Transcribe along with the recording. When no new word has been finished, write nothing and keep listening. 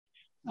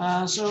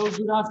So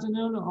good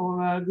afternoon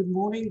or good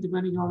morning,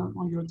 depending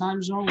on your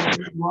time zone,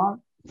 wherever you are.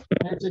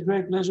 It's a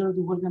great pleasure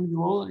to welcome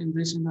you all in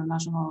this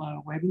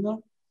international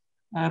webinar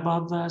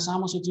about the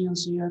Samos Aegean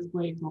Sea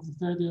earthquake of the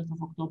 30th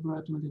of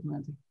October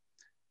 2020.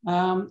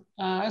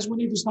 As we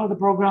need to start the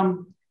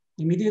program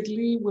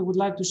immediately, we would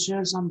like to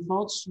share some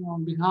thoughts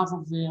on behalf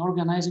of the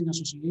organizing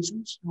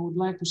associations. I would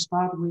like to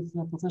start with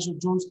Professor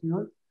John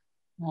Stewart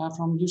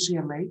from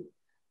UCLA.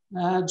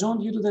 John,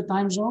 due to the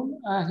time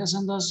zone, has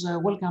sent us a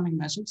welcoming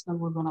message that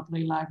we're going to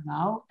play live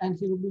now, and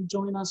he will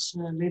join us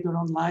later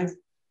on live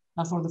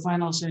for the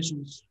final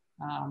sessions.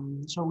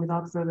 So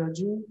without further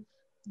ado,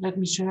 let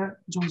me share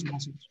John's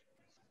message.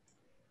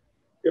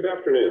 Good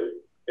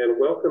afternoon, and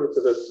welcome to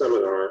this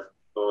seminar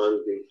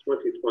on the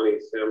 2020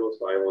 Samos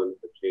Island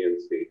Aegean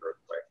Sea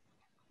earthquake.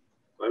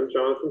 I'm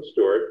Jonathan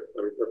Stewart.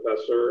 I'm a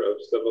professor of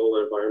civil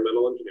and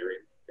environmental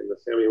engineering in the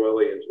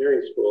Samueli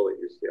Engineering School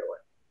at UCLA.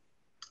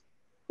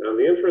 Now, in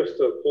the interest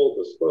of full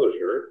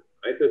disclosure,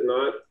 I did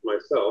not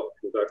myself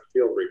conduct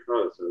field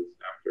reconnaissance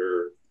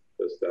after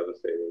this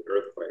devastating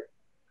earthquake.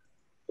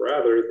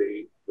 Rather,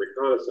 the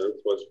reconnaissance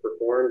was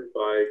performed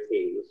by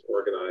teams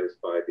organized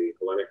by the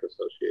Hellenic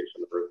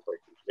Association of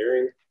Earthquake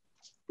Engineering,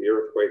 the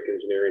Earthquake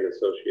Engineering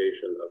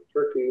Association of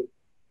Turkey,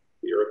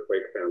 the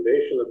Earthquake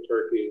Foundation of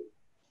Turkey,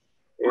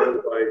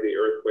 and by the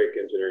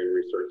Earthquake Engineering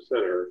Research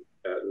Center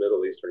at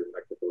Middle Eastern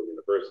Technical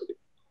University.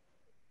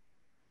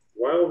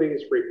 While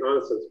these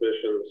reconnaissance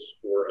missions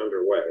were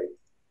underway,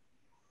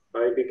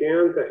 I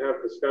began to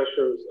have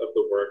discussions of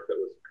the work that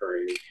was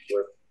occurring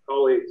with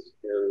colleagues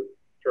in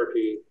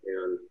Turkey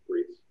and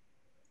Greece.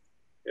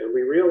 And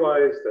we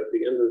realized that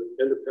the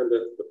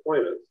independent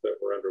deployments that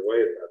were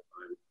underway at that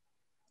time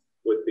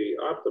would be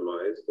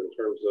optimized in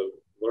terms of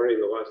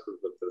learning the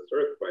lessons of this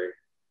earthquake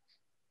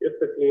if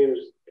the teams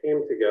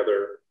came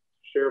together,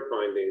 share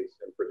findings,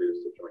 and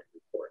produced a joint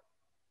report.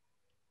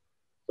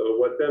 So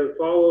what then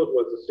followed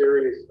was a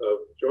series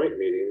of joint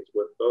meetings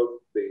with both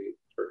the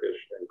Turkish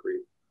and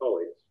Greek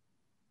colleagues.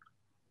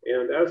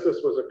 And as this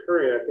was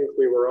occurring, I think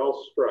we were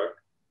all struck,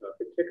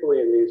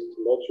 particularly in these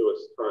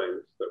tumultuous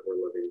times that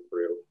we're living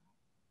through,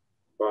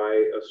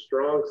 by a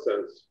strong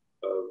sense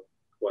of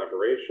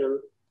collaboration,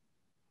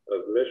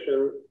 of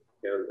mission,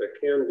 and a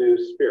can-do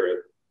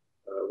spirit,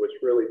 which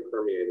really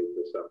permeated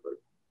this effort.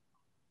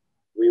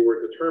 We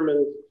were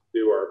determined to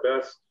do our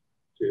best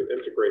to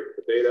integrate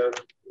the data,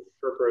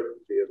 interpret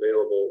the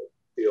available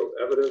field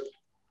evidence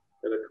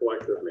in a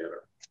collective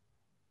manner,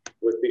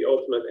 with the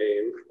ultimate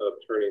aim of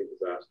turning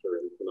disaster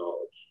into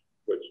knowledge,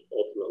 which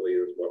ultimately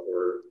is what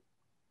we're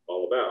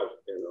all about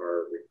in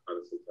our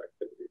reconnaissance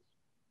activities.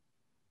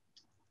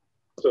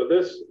 So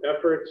this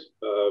effort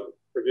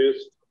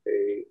produced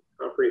a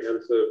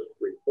comprehensive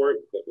report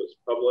that was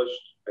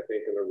published, I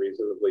think, in a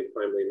reasonably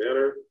timely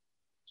manner,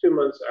 2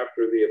 months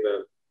after the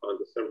event on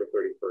December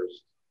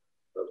 31st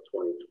of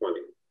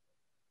 2020.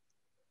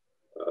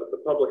 The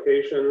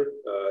publication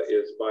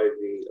is by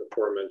the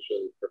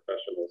aforementioned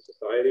professional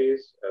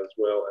societies, as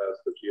well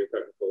as the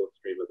Geotechnical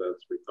Extreme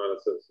Events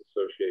Reconnaissance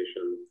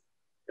Association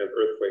and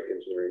Earthquake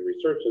Engineering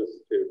Research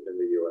Institute in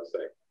the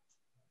USA.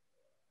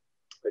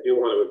 I do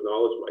want to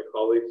acknowledge my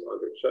colleagues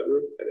under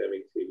Cetin at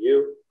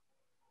METU,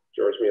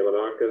 George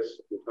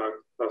Mylonakis and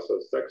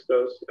Tassos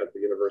Sextos at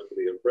the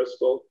University of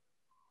Bristol,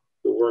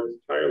 who worked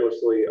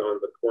tirelessly on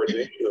the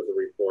coordination of the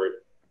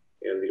report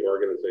and the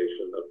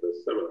organization of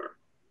this seminar.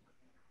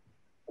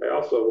 I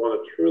also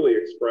want to truly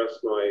express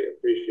my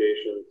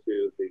appreciation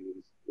to the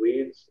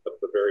leads of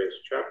the various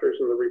chapters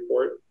in the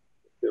report,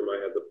 with whom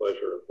I had the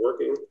pleasure of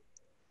working,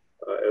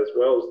 as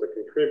well as the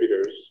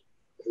contributors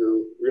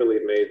who really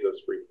made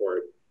this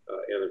report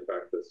and in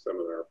fact this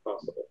seminar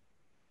possible.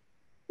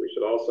 We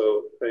should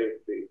also thank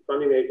the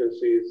funding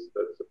agencies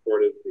that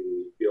supported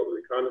the field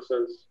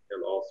reconnaissance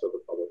and also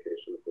the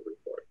publication of the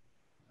report.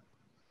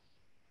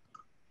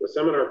 The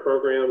seminar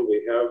program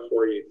we have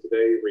for you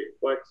today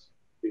reflects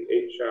the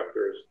 8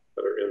 chapters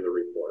that are in the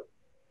report.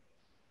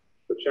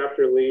 The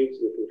chapter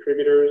leads and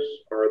contributors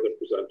are the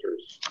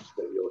presenters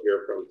that you'll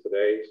hear from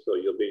today, so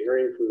you'll be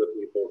hearing from the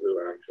people who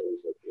actually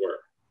did the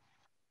work.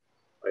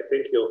 I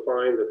think you'll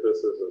find that this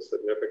is a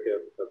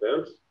significant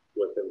event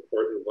with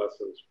important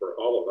lessons for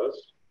all of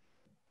us.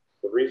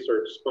 The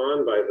research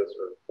spawned by this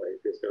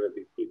earthquake is going to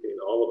be keeping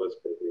all of us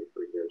busy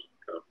for years to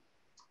come.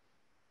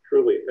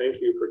 Truly,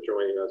 thank you for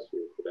joining us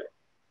here today.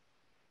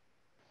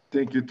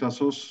 Thank you,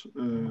 Tassos.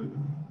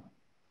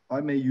 I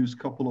may use a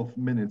couple of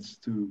minutes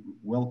to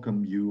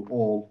welcome you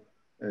all.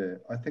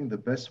 I think the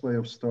best way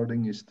of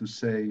starting is to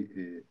say,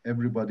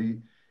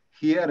 everybody,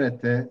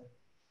 hiyarete,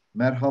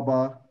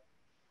 merhaba,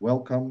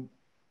 welcome.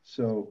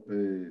 So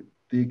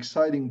the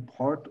exciting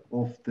part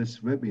of this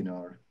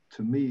webinar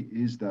to me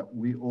is that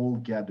we all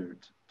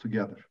gathered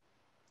together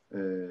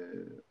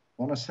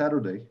on a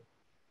Saturday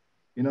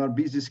in our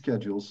busy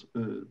schedules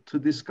to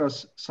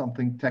discuss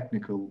something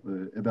technical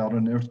about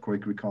an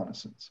earthquake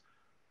reconnaissance.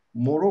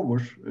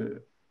 Moreover,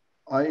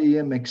 I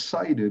am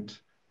excited,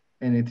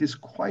 and it is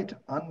quite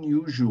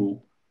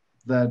unusual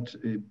that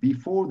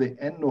before the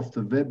end of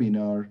the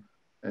webinar,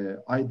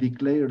 I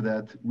declare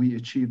that we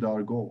achieved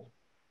our goal,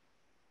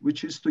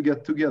 which is to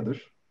get together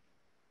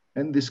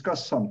and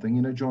discuss something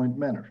in a joint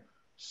manner.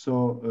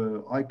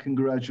 So I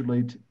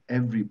congratulate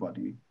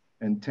everybody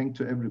and thank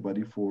to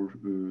everybody for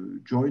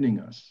joining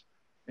us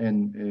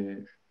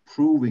and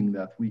proving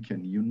that we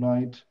can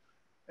unite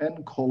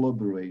and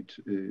collaborate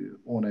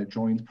on a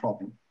joint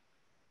problem.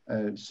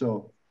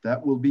 So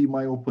that will be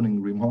my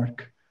opening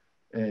remark.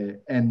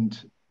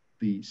 And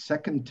the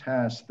second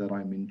task that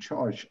I'm in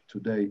charge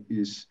today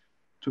is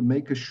to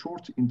make a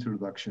short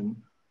introduction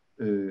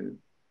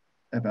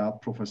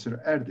about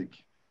Professor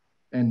Erdik.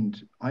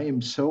 And I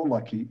am so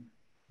lucky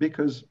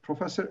because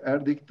Professor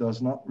Erdik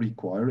does not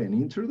require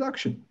any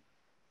introduction.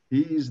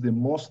 He is the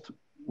most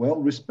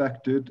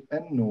well-respected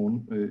and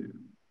known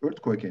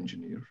earthquake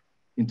engineer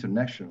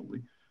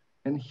internationally.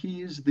 And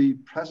he is the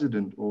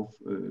president of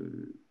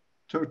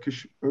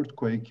Turkish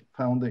Earthquake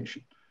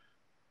Foundation.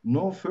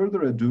 No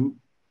further ado,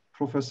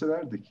 Professor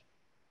Erdik.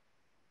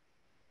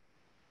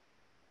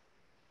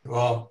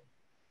 Well,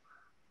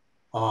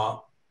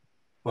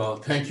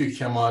 thank you,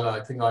 Kemal.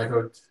 I think I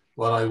heard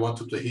what I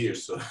wanted to hear,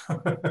 so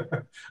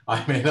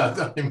I may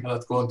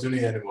not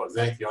continue anymore.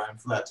 Thank you. I am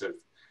flattered.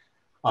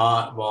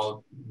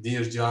 Well,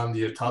 dear John,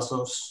 dear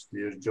Tassos,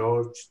 dear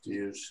George,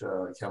 dear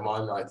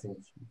Kemal, I think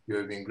you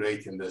have been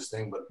great in this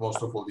thing, but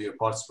most of all, dear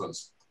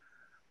participants,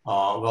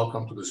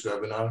 welcome to this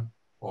webinar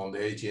on the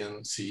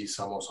Aegean Sea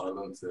Samos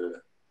Island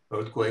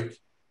earthquake.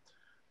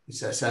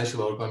 It's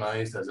essentially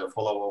organized as a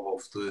follow-up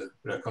of the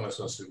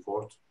reconnaissance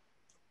report.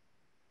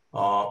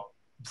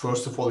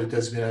 First of all, it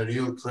has been a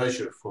real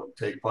pleasure to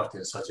take part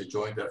in such a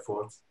joint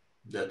effort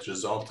that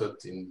resulted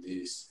in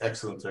this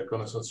excellent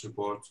reconnaissance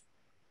report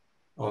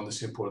on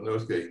this important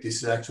earthquake.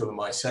 This is actually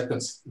my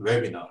second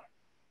webinar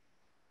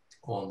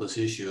on this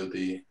issue.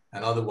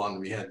 Another one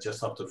we had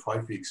just after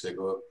 5 weeks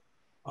ago,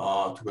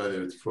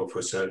 together with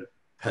Professor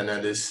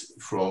Panelis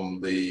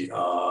from the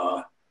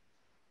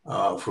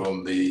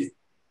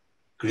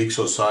Greek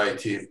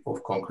Society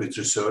of Concrete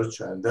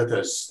Research, and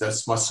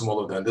that's much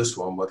smaller than this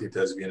one, but it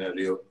has been a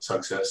real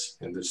success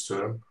in this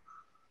term.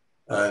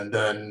 And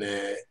then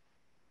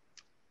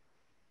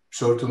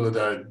certainly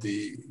that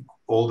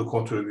all the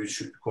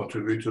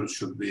contributors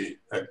should be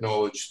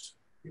acknowledged.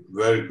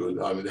 Very good.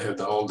 I mean, they have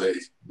done all they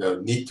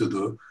need to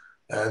do,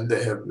 and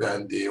they have,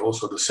 and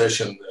also the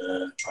session,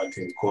 I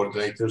think,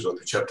 coordinators or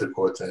the chapter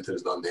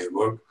coordinators done their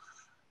work,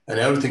 and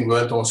everything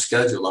went on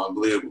schedule,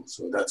 unbelievable.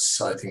 So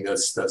I think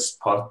that's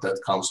part that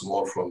comes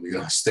more from the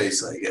United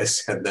States, I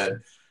guess, and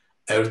then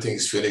everything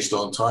is finished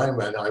on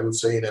time, and I would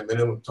say in a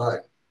minimum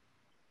time.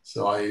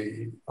 So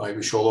I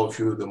wish all of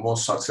you the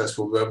most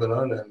successful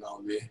webinar, and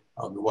I'll be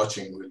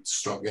watching with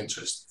strong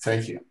interest.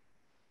 Thank you.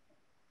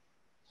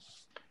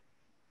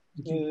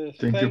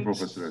 Thank you,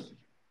 Professor Erdik.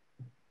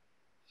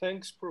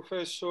 Thanks,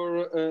 Professor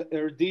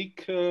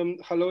Erdik.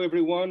 Hello,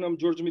 everyone. I'm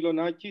George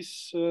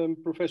Milonakis,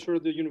 professor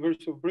at the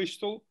University of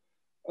Bristol.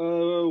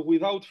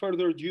 Without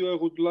further ado, I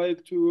would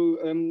like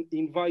to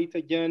invite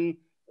again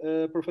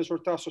Professor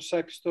Tassos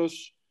Sextos,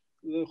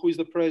 who is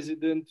the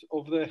president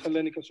of the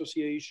Hellenic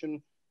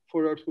Association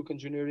for Earthquake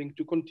Engineering,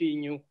 to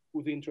continue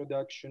with the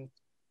introduction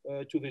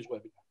to this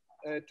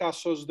webinar.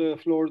 Tassos, the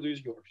floor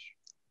is yours.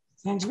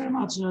 Thanks very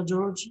much,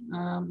 George.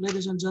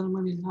 Ladies and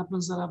gentlemen, it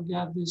happens that I've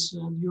got this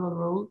dual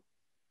role,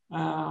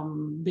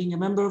 being a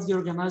member of the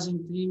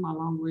organizing team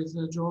along with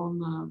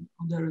John,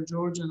 Onder and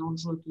George, and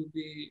also to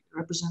be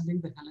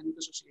representing the Hellenic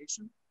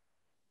Association.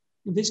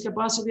 In this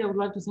capacity, I would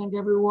like to thank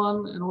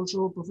everyone, and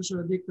also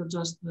Professor Erdik that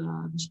just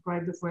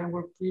described the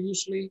framework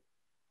previously,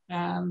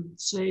 and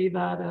say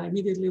that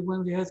immediately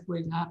when the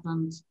earthquake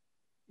happened,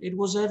 it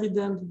was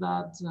evident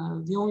that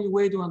the only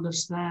way to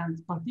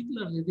understand,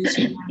 particularly this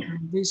event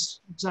and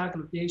this exact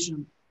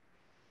location,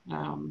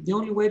 the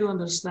only way to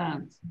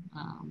understand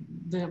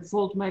the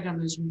fault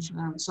mechanisms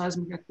and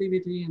seismic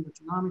activity and the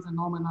tsunami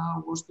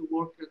phenomena was to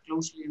work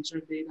closely and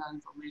share data and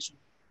information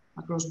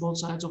across both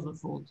sides of the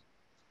fault.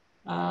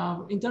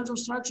 In terms of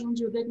structural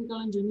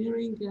geotechnical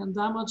engineering and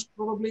damage,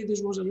 probably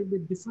this was a little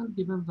bit different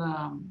given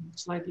the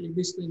slightly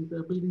distinct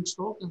building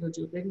stock and the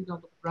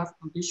geotechnical topographic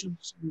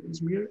conditions in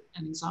Izmir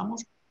and in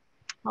Samos.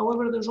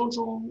 However, there's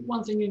also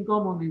one thing in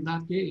common in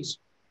that case.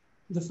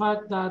 The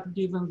fact that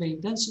given the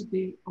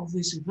intensity of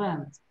this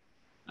event,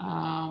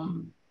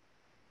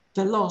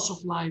 the loss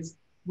of life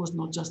was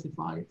not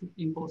justified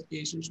in both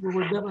cases. We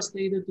were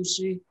devastated to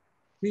see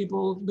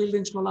people,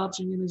 buildings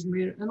collapsing in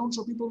Izmir, and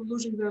also people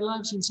losing their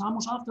lives in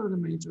Samos after the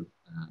major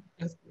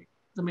earthquake,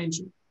 the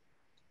major.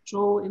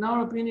 So in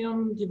our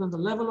opinion, given the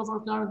level of our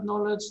current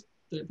knowledge,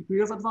 the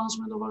degree of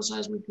advancement of our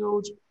seismic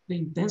codes, the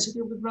intensity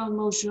of the ground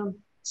motion,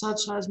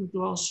 such seismic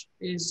loss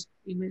is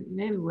in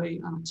any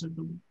way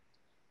unacceptable.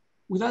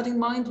 With that in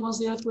mind, once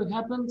the earthquake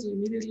happened,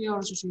 immediately our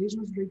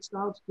associations reached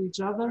out to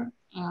each other,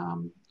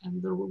 and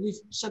we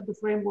set the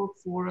framework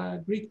for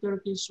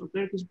Greek-Turkish or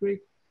Turkish-Greek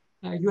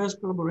US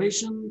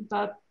collaboration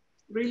that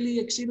really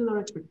exceeded our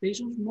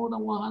expectations. More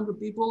than 100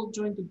 people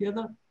joined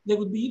together. There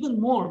would be even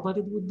more, but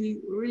it would be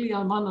really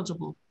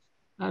unmanageable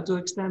to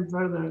extend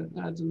further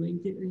to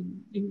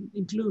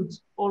include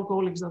all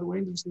colleagues that were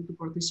interested to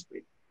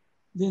participate.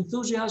 The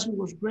enthusiasm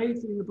was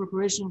great in the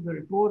preparation of the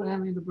report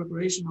and in the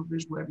preparation of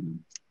this webinar.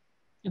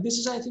 And this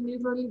is, I think,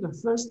 literally the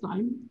first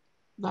time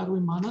that we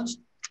managed,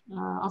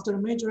 after a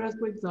major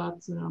earthquake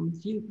that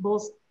hit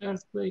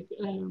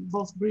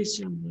both Greece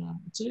and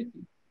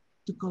Turkey,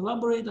 to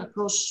collaborate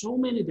across so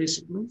many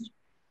disciplines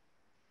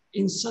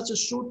in such a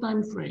short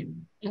time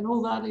frame, and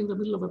all that in the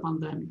middle of a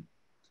pandemic.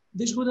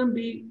 This wouldn't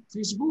be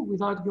feasible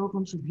without your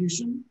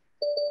contribution.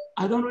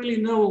 I don't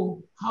really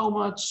know how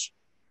much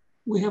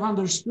we have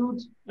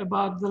understood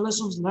about the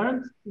lessons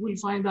learned. We'll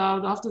find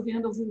out after the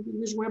end of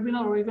this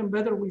webinar, or even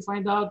better, we'll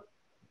find out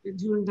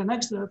during the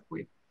next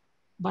earthquake.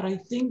 But I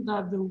think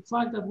that the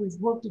fact that we've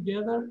worked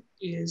together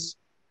is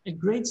a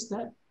great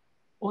step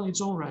on its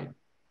own right.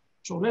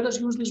 So let us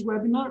use this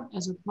webinar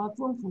as a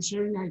platform for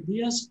sharing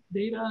ideas,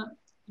 data,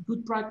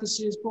 good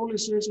practices,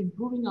 policies,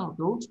 improving our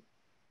codes,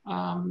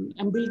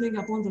 and building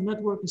upon the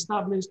network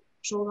established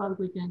so that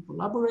we can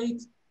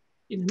collaborate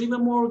in an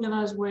even more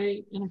organized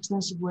way, an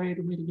extensive way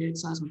to mitigate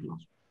seismic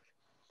loss.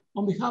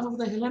 On behalf of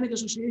the Hellenic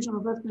Association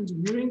of Earth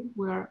Engineering,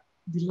 we are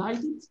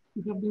delighted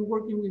to have been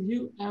working with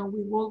you, and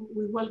we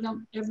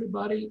welcome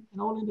everybody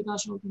and all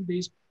international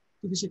attendees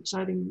to this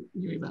exciting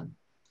new event.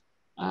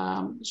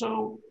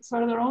 So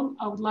further on,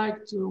 I would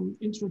like to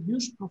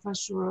introduce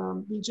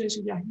Professor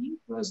Siyahi,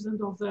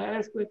 President of the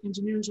Earthquake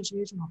Engineering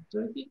Association of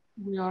Turkey.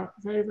 We are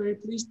very, very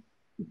pleased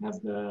to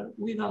have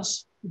with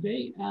us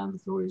today, and the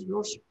floor is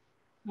yours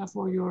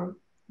for your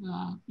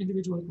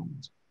individual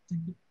comments.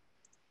 Thank you.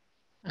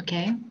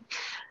 Okay.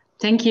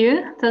 Thank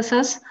you,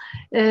 Tassos.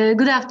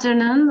 Good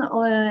afternoon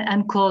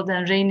and cold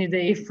and rainy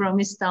day from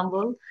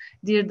Istanbul.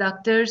 Dear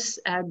doctors,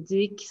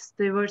 Erdik,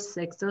 Stewart,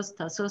 Sextos,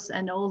 Tassos,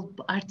 and all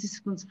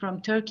participants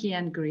from Turkey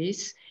and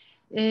Greece.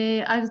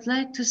 I would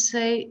like to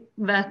say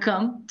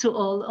welcome to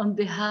all on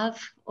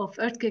behalf of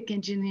Earthquake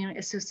Engineering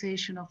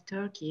Association of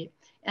Turkey,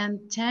 and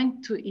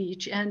thank to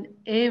each and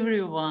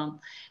every one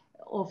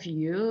of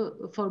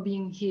you for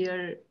being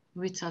here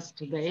with us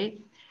today.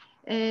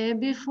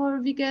 Before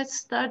we get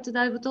started,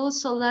 I would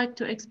also like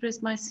to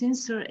express my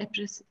sincere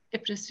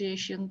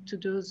appreciation to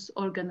those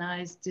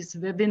organized this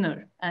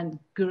webinar, and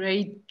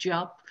great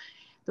job,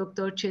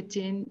 Dr.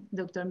 Cetin,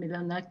 Dr.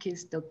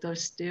 Milonakis, Dr.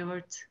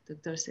 Stewart,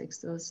 Dr.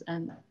 Sextos,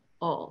 and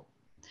all.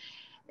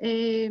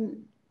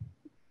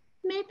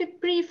 Maybe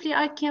briefly,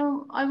 I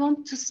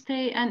want to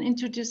say and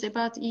introduce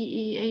about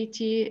EEAT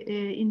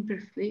in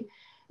briefly.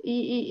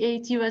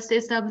 EEAT was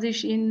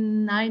established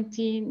in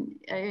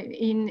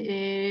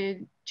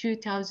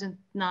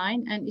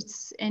 2009, and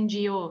it's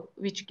NGO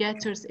which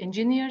gathers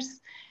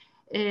engineers,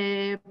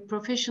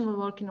 professional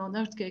working on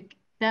earthquake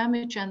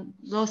damage and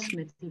loss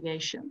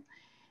mitigation.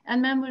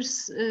 And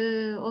members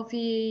of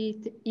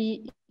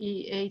EEAT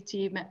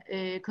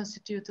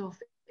constitute of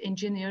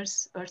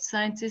engineers, earth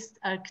scientists,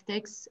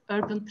 architects,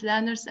 urban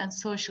planners, and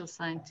social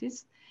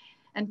scientists.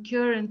 And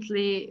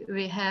currently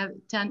we have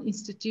 10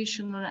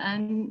 institutional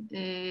and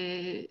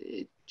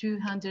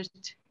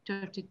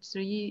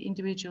 233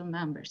 individual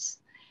members.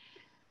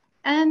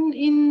 And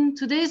in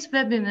today's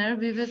webinar,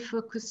 we will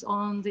focus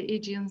on the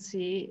Aegean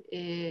Sea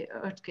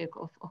earthquake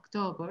of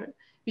October,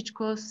 which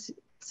caused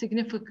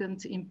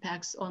significant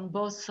impacts on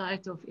both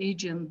sides of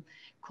Aegean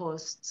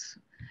coasts.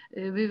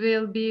 We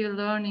will be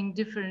learning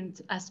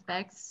different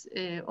aspects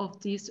of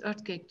this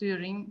earthquake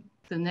during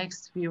the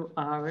next few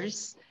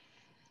hours.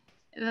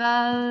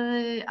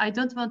 Well, I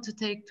don't want to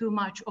take too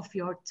much of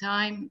your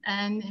time,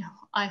 and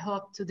I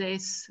hope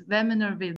today's webinar will